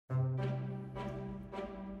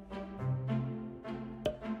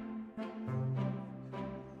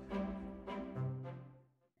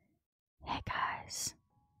guys,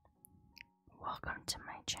 welcome to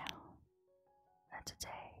my channel, and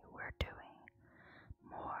today we're doing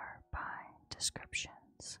more by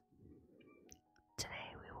descriptions.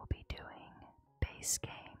 Today we will be doing base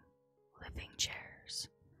game, living chairs,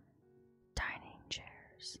 dining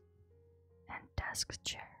chairs, and desk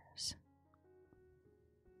chairs.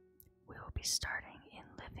 We will be starting in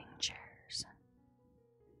living chairs.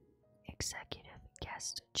 Executive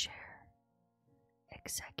guest chair.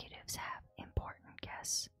 Executives have important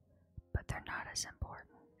guests, but they're not as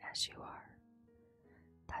important as you are.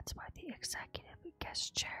 That's why the executive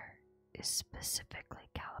guest chair is specifically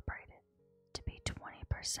calibrated to be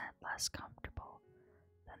 20% less comfortable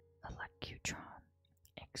than a Lecutron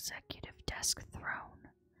executive desk throne,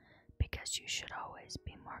 because you should always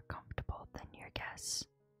be more comfortable than your guests.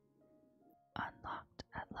 Unlocked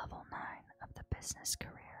at level 9 of the business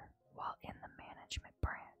career while in the management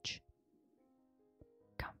branch.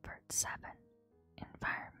 Comfort 7,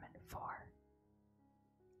 Environment 4.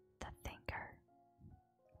 The Thinker.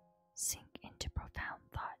 Sink into profound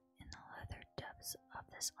thought in the leather depths of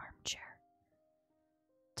this armchair.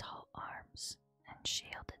 Tall arms and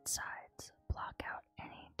shielded sides block out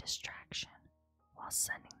any distraction while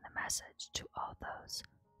sending the message to all those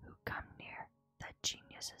who come near that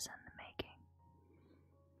genius is in the making.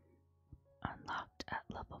 Unlocked at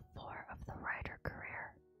level 4 of the writer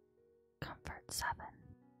career. Comfort 7.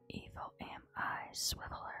 Evil am I,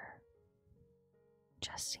 Swiveler.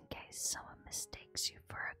 Just in case someone mistakes you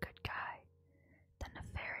for a good guy, the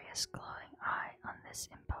nefarious glowing eye on this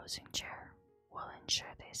imposing chair will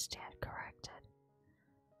ensure they stand corrected.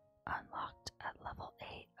 Unlocked at level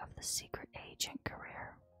 8 of the secret agent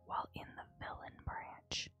career while in the villain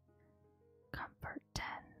branch. Comfort 10.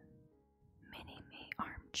 Mini-me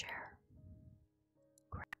armchair.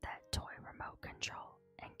 Grab that toy remote control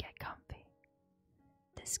and get comfy.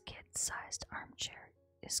 This kid-sized armchair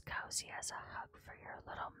is cozy as a hug for your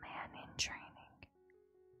little man in training.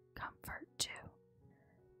 Comfort 2.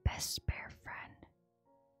 Best bear friend.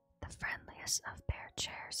 The friendliest of bear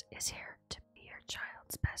chairs is here to be your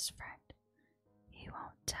child's best friend. He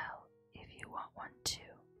won't tell if you want one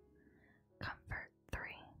too. Comfort 3.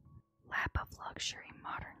 Lap of luxury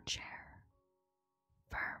modern chair.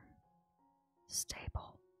 Firm.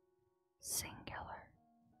 Stable. Singular.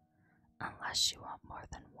 Unless you want more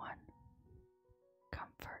than one.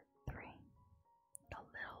 Comfort 3. The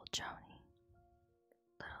little Joni.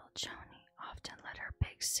 Little Joni often let her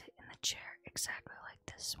pigs sit in the chair exactly like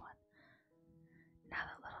this one. Now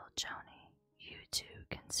that little Joni, you too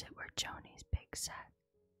can sit where Joni's pig sat.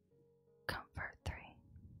 Comfort 3.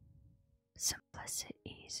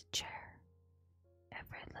 Simplicity's chair.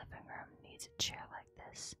 Every living room needs a chair like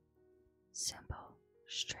this. Simple,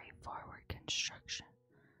 straightforward construction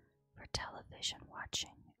for television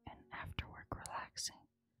watching and after-work relaxing.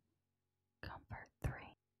 Comfort 3.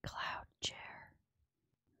 Cloud chair.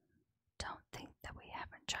 Don't think that we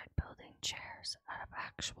haven't tried building chairs out of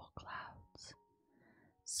actual clouds.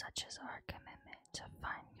 Such is our commitment to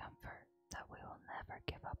find comfort that we will never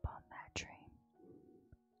give up on that dream.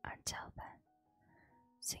 Until then,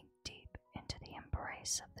 sink deep into the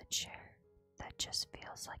embrace of the chair that just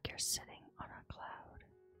feels like you're sitting on a cloud.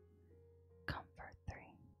 Comfort 3.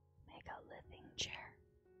 Make a living chair.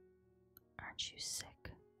 Aren't you sick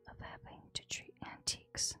of having to treat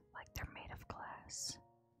antiques like they're made of glass?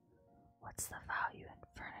 What's the value in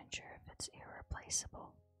furniture if it's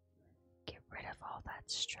irreplaceable? Get rid of all that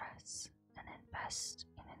stress and invest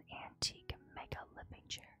in an antique mega living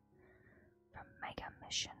chair from Mega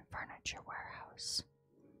Mission Furniture Warehouse.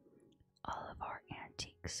 All of our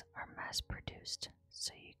antiques are mass produced,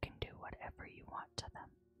 so you can do whatever you want to them.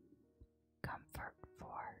 Comfort 4.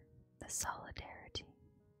 The solidarity.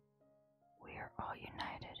 We are all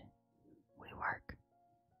united. We work,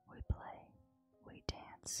 we play, we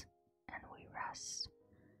dance, and we rest.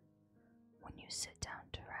 When you sit down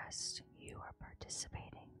to rest, you are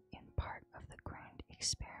participating in part of the grand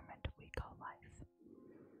experiment we call life.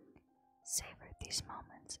 Savor these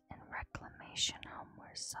moments in Reclamation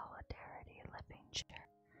Homeware Solidarity Living Chair,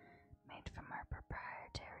 made from our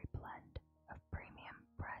proprietary blend of premium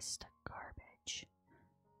pressed garbage.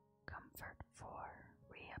 Comfort 4.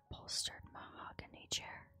 Reupholstered mahogany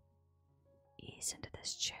chair. Ease into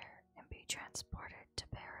this chair and be transported to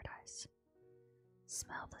paradise.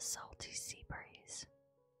 Smell the salty sea breeze.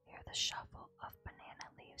 Hear the shuffle of banana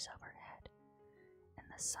leaves overhead and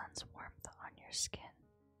the sun's warmth on your skin.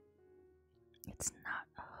 It's not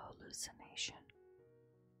a hallucination,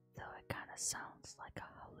 though it kinda sounds like a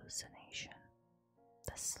hallucination.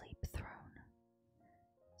 The sleep throne.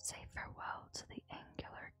 Say farewell to the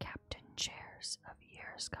angular captain chairs of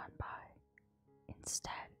years gone by.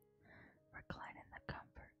 Instead, recline in the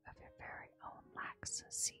comfort of your very own lax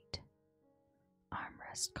seat.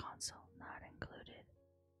 Armrest console not included.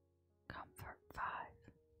 Comfort 5.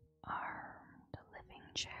 Armed living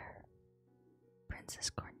chair.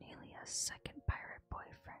 Princess Cornelia's second pirate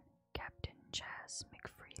boyfriend, Captain Chaz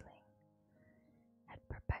McFreeling, had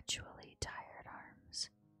perpetually tired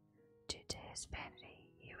arms. Due to his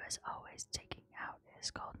vanity, he was always taking out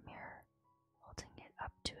his gold mirror, holding it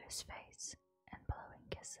up to his face, and blowing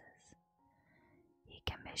kisses. He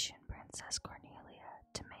commissioned Princess Cornelia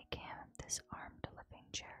to make him this armed living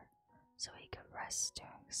chair so he could rest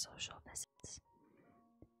during social visits.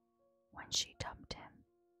 When she dumped him,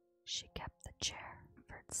 she kept the chair.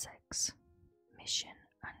 Comfort 6. Mission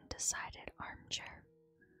Undecided Armchair.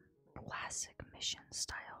 Classic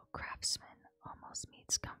mission-style craftsman almost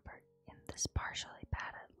meets comfort in this partially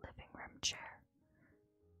padded living room chair.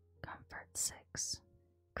 Comfort 6.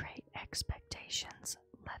 Great Expectations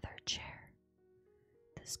Leather Chair.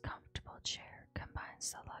 This comfortable chair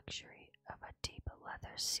combines the luxury of a deep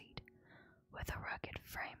leather seat with a rugged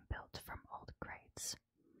frame built from old crates.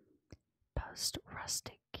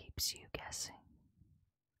 Post-rustic keeps you guessing.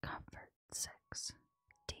 Comfort 6.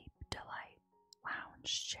 Deep Delight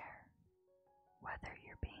Lounge Chair. Whether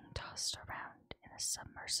you're being tossed around in a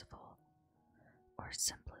submersible or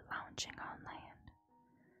simply lounging on land,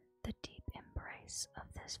 the deep embrace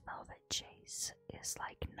of this velvet chase is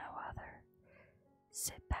like no other.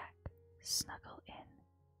 Sit back, snuggle in,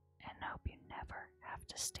 and hope you never have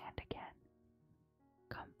to stand again.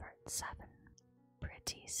 Comfort 7.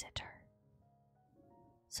 Pretty Sitter.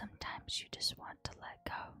 Sometimes you just want to let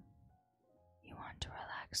go. You want to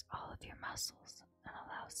relax all of your muscles and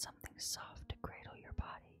allow something soft to cradle your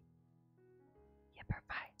body. It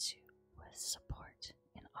provides you with support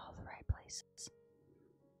in all the right places.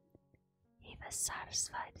 Heave a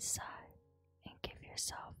satisfied sigh and give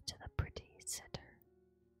yourself to the pretty sitter.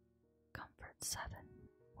 Comfort 7.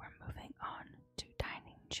 We're moving on to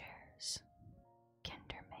dining chairs.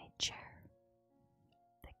 Kindermaid chair.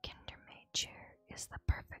 The Kindermaid chair is the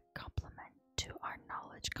perfect complement to our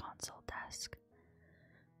knowledge console desk,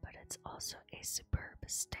 but it's also a superb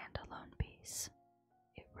standalone piece.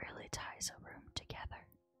 It really ties a room together.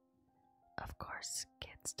 Of course,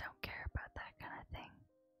 kids don't care about that kind of thing,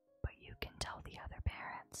 but you can tell the other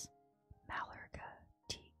parents. Malarga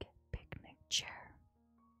Teak Picnic Chair.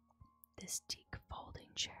 This teak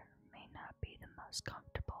folding chair may not be the most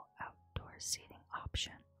comfortable outdoor seating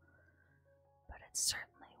option, but it's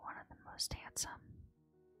certainly one of the most handsome.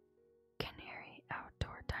 Canary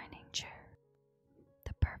Outdoor Dining Chair.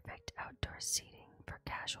 The perfect outdoor seating for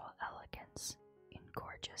casual elegance in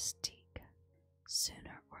gorgeous teak.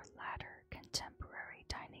 Sooner or later contemporary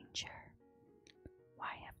dining chair.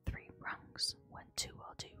 Why have 3 rungs when 2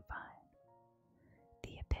 will do fine?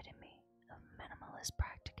 The epitome of minimalist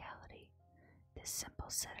practicality, this simple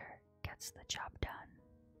sitter gets the job done.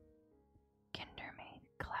 Kindermaid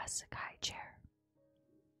Classic High Chair.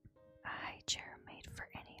 A high chair made for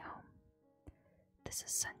any home. This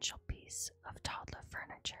essential piece of toddler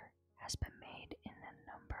furniture has been made in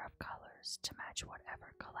a number of colors to match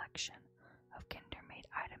whatever collection of Kindermaid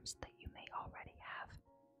items that you may already have.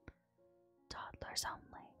 Toddlers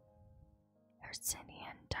only.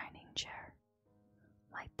 Hercynian Dining Chair.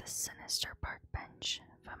 Like the sinister park bench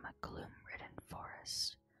from a gloom-ridden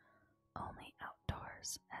forest, only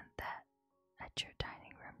outdoors and that at your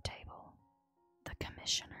dining room table. The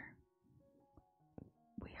Commissioner.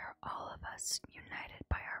 We are all of us united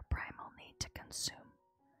by our primal need to consume.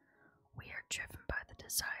 We are driven by the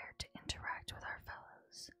desire to interact with our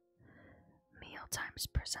fellows. Mealtimes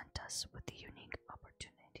present us with the unique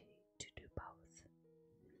opportunity to do both.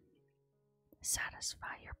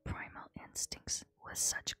 Satisfy your primal instincts with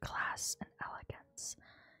such class and elegance,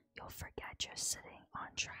 you'll forget you're sitting on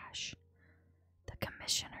trash. The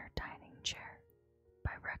Commissioner Dining Chair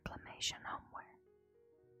by Reclamation Homeware.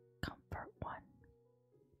 Comfort 1.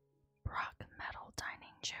 Rock Metal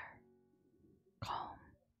Dining Chair. Calm,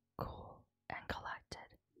 cool, and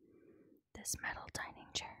collected. This metal dining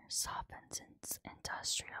chair softens its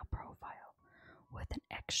industrial profile with an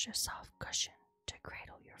extra soft cushion to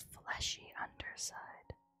cradle your fleshy underside.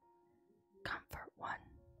 Comfort 1.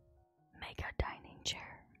 Mega Dining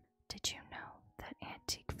Chair. Did you know that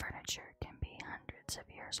antique furniture can be hundreds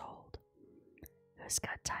of years old? Who's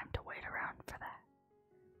got time to wait around for that?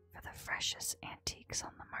 For the freshest antiques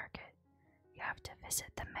on the market, you have to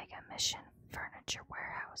visit the Mega Mission Furniture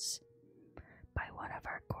Warehouse. Buy one of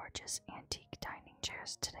our gorgeous antique dining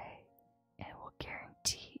chairs today, and it will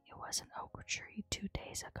guarantee it was an oak tree 2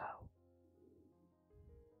 days ago.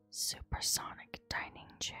 Supersonic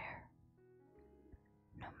Dining Chair.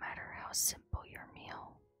 No matter how simple your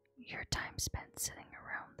meal, your time spent sitting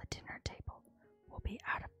around the dinner table will be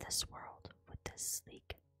out of this world with this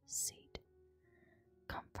sleek seat.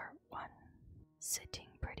 Comfort 1. Sitting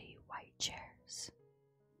pretty white chairs,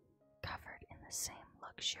 covered in the same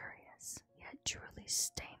luxurious yet truly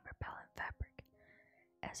stain-repellent fabric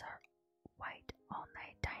as our white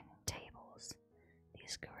all-night dining tables.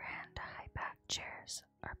 These grand high-back chairs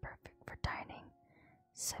are perfect for dining,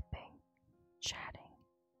 sipping, chatting,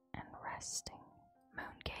 and resting.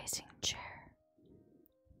 Moon-gazing chair.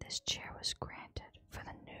 This chair was granted for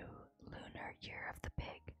the new lunar year of the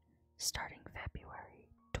pig, starting February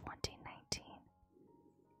 2019.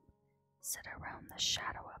 Sit around the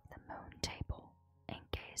shadow of the moon table and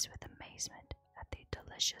gaze with amazement at the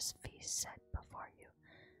delicious feast set before you,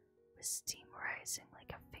 with steam rising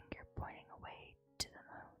like a finger pointing away to the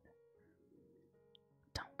moon.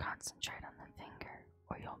 Don't concentrate on the finger,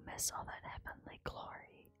 or you'll miss all that heavenly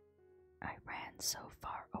glory. I ran so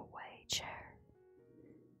far away, chair.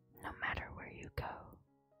 No matter where you go,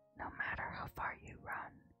 no matter how far you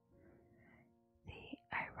run, the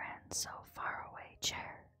I ran so far away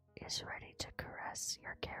chair is ready to caress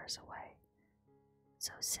your cares away.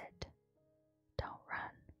 So sit, don't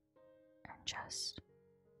run, and just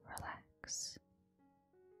relax.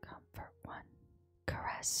 Comfort 1.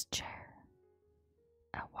 Caress chair.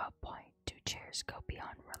 At what point do chairs go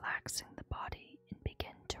beyond relaxing the body and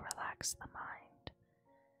begin to relax the mind?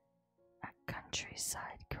 At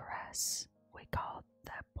Countryside Caress, we call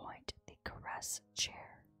that point the caress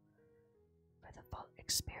chair. For the full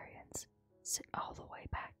experience, sit all the way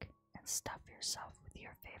back and stuff yourself with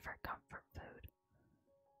your favorite comfort food.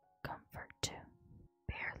 Comfort 2.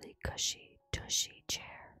 Barely cushy, tushy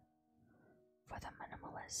chair. For the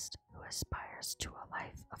minimalist who aspires to a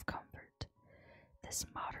life of comfort, this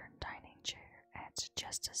modern dining chair adds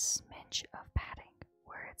just a smidge of padding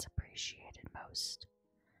where it's appreciated most.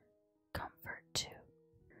 Comfort 2.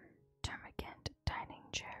 Termagant dining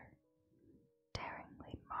chair.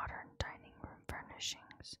 Daringly modern dining room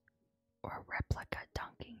furnishings, or replica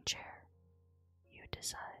dunking chair. You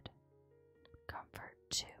decide. Comfort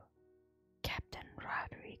 2. Captain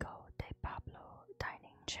Rodrigo de Pablo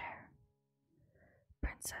dining chair.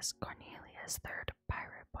 Princess Cornelia's third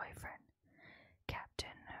pirate boyfriend,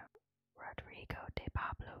 Captain Rodrigo de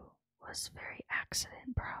Pablo, was very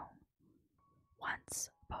accident-prone. Once,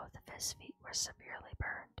 both of his feet were severely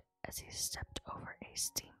burned as he stepped over a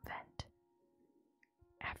steam vent.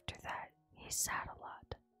 After that, he sat a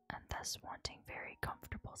lot, and thus wanting very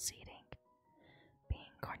comfortable seating.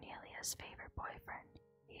 Being Cornelia's favorite boyfriend,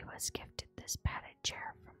 he was gifted this padded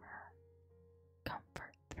chair from her.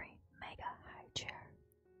 Comfort 3. Mega high chair.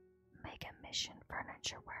 Mega Mission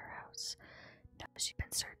Furniture Warehouse knows you've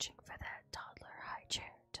been searching for that toddler high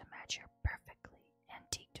chair to match your perfectly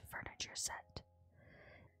antiqued furniture set.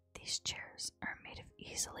 These chairs are made of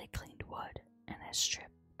easily cleaned wood and a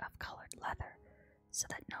strip of colored leather, so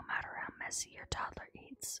that no matter how messy your toddler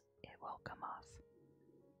eats, it will come off.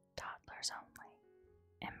 Toddlers only.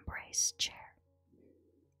 Embrace chair.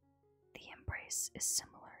 The embrace is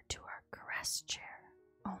similar to our caress chair,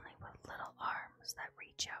 only with little arms that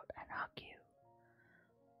reach out and hug you.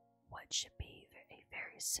 What should be a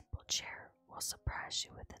very simple chair will surprise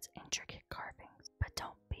you with its intricate carvings, but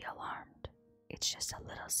don't be alarmed. It's just a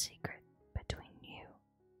little secret between you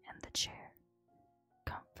and the chair.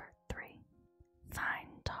 Comfort 3.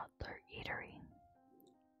 Fine Toddler Eatery.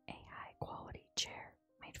 A high-quality chair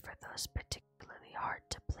made for those particularly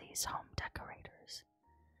hard-to-please home decorators.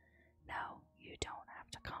 No, you don't have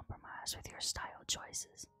to compromise with your style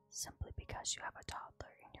choices simply because you have a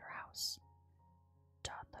toddler in your house.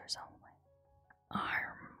 Toddlers only.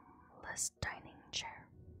 Armless dining chair.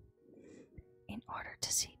 In order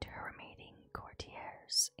to seat her remaining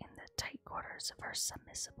courtiers in the tight quarters of her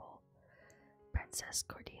submissible, Princess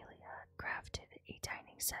Cordelia crafted a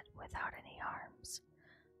dining set without any arms.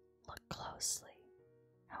 Look closely,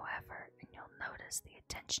 however, and you'll notice the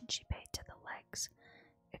attention she paid to the legs,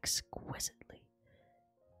 exquisitely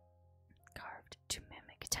carved to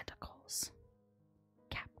mimic tentacles.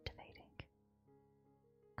 Captivating.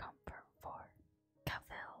 Comfort 4.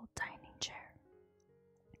 Caville dining chair.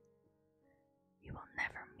 You will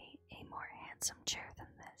never meet a more handsome chair than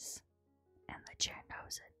this, and the chair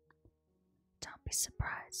knows it. Don't be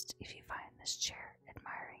surprised if you find this chair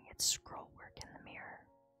admiring its scrollwork in the mirror.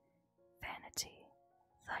 Vanity,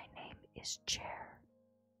 thy name is chair.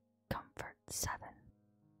 Comfort 7.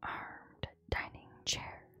 Armed dining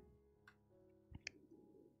chair.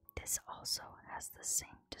 This also has the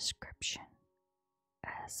same description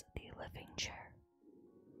as the living chair.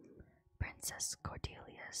 Princess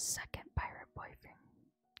Cordelia's second pirate boyfriend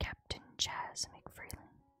Captain Jazz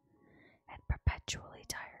McFreeling had perpetually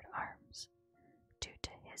tired arms. Due to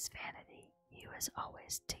his vanity, he was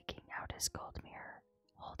always taking out his gold mirror,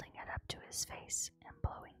 holding it up to his face, and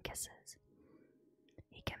blowing kisses.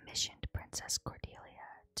 He commissioned Princess Cordelia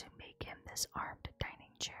to make him this armed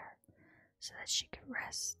dining chair so that he could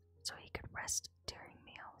rest during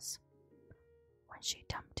meals. When she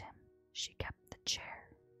dumped him, she kept the chair.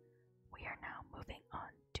 We are now moving on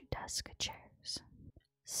to desk chairs.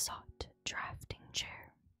 Sought drafting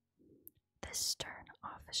chair. This stern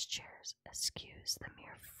office chairs eschews the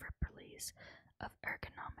mere fripperies of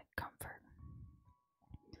ergonomic comfort.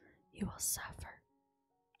 You will suffer,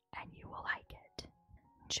 and you will like it.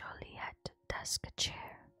 Joliet desk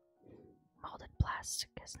chair. Molded plastic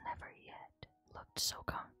has never yet looked so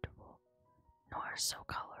comfortable, nor so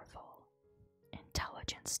colorful.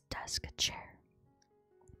 Intelligence desk chair.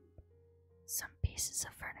 Some pieces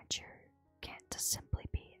of furniture can't just simply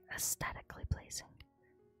be aesthetically pleasing.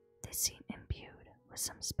 They seem imbued with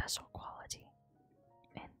some special quality.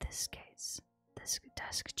 In this case, this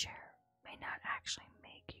desk chair may not actually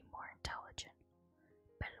make you more intelligent,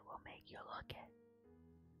 but it will make you look it.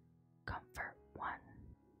 Comfort 1.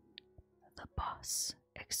 The Boss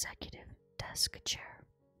Executive Desk Chair.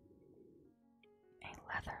 A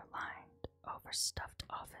leather-lined, overstuffed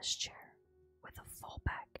office chair with a full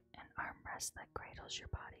back and armrest that cradles your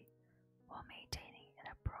body while maintaining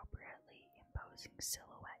an appropriately imposing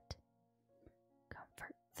silhouette.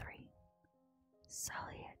 Comfort 3.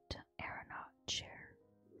 Salient Aeronaut Chair.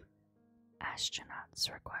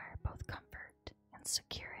 Astronauts require both comfort and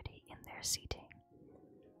security in their seating.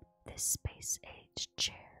 This space-age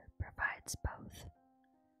chair provides both.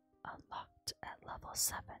 Unlocked at level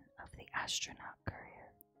 7 of the astronaut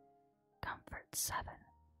career. Comfort 7.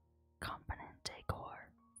 Component Decor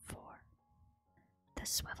 4. The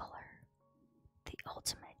Swiveler. The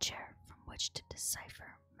ultimate chair from which to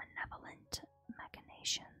decipher malevolent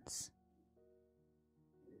machinations.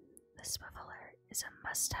 The Swiveler is a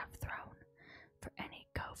must-have throne for any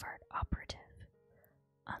covert operative.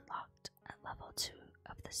 Unlocked at level 2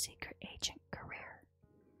 of the secret agent career.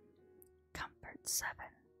 Comfort 7.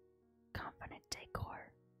 Component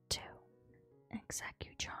Decor 2.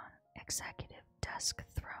 Executron Executive Desk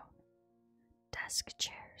Throne. Desk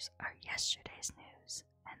chairs are yesterday's news,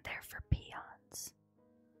 and they're for peons.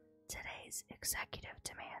 Today's executive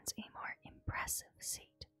demands a more impressive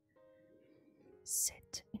seat.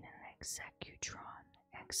 Sit in an Executron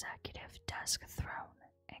Executive Desk Throne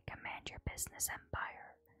and command your business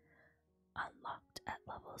empire. Unlocked at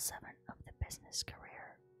level 7 of the business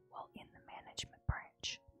career while in the management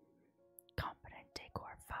branch. Competent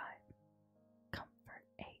Decor 5. Comfort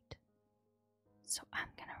 8. So I'm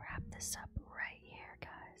gonna wrap this up right here,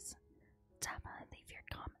 guys. Definitely leave your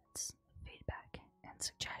comments, feedback, and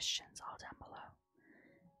suggestions all down below.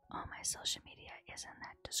 All my social media is in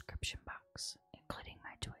that description box, including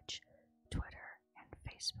my Twitch, Twitter, and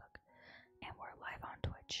Facebook. And we're live on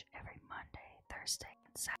Twitch every Monday, Thursday,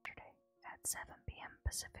 and Saturday at 7 p.m.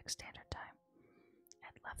 Pacific Standard Time.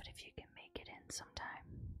 I'd love it if you can make it in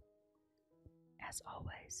sometime. As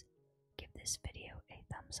always, give this video a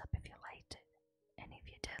thumbs up if you liked it, and if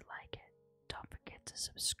you did like it, don't forget to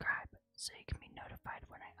subscribe so you can be notified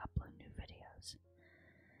when I upload new videos.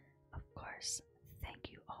 Of course,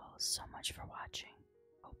 thank you all so much for watching.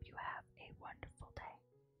 Hope you have a wonderful day.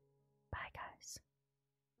 Bye, guys.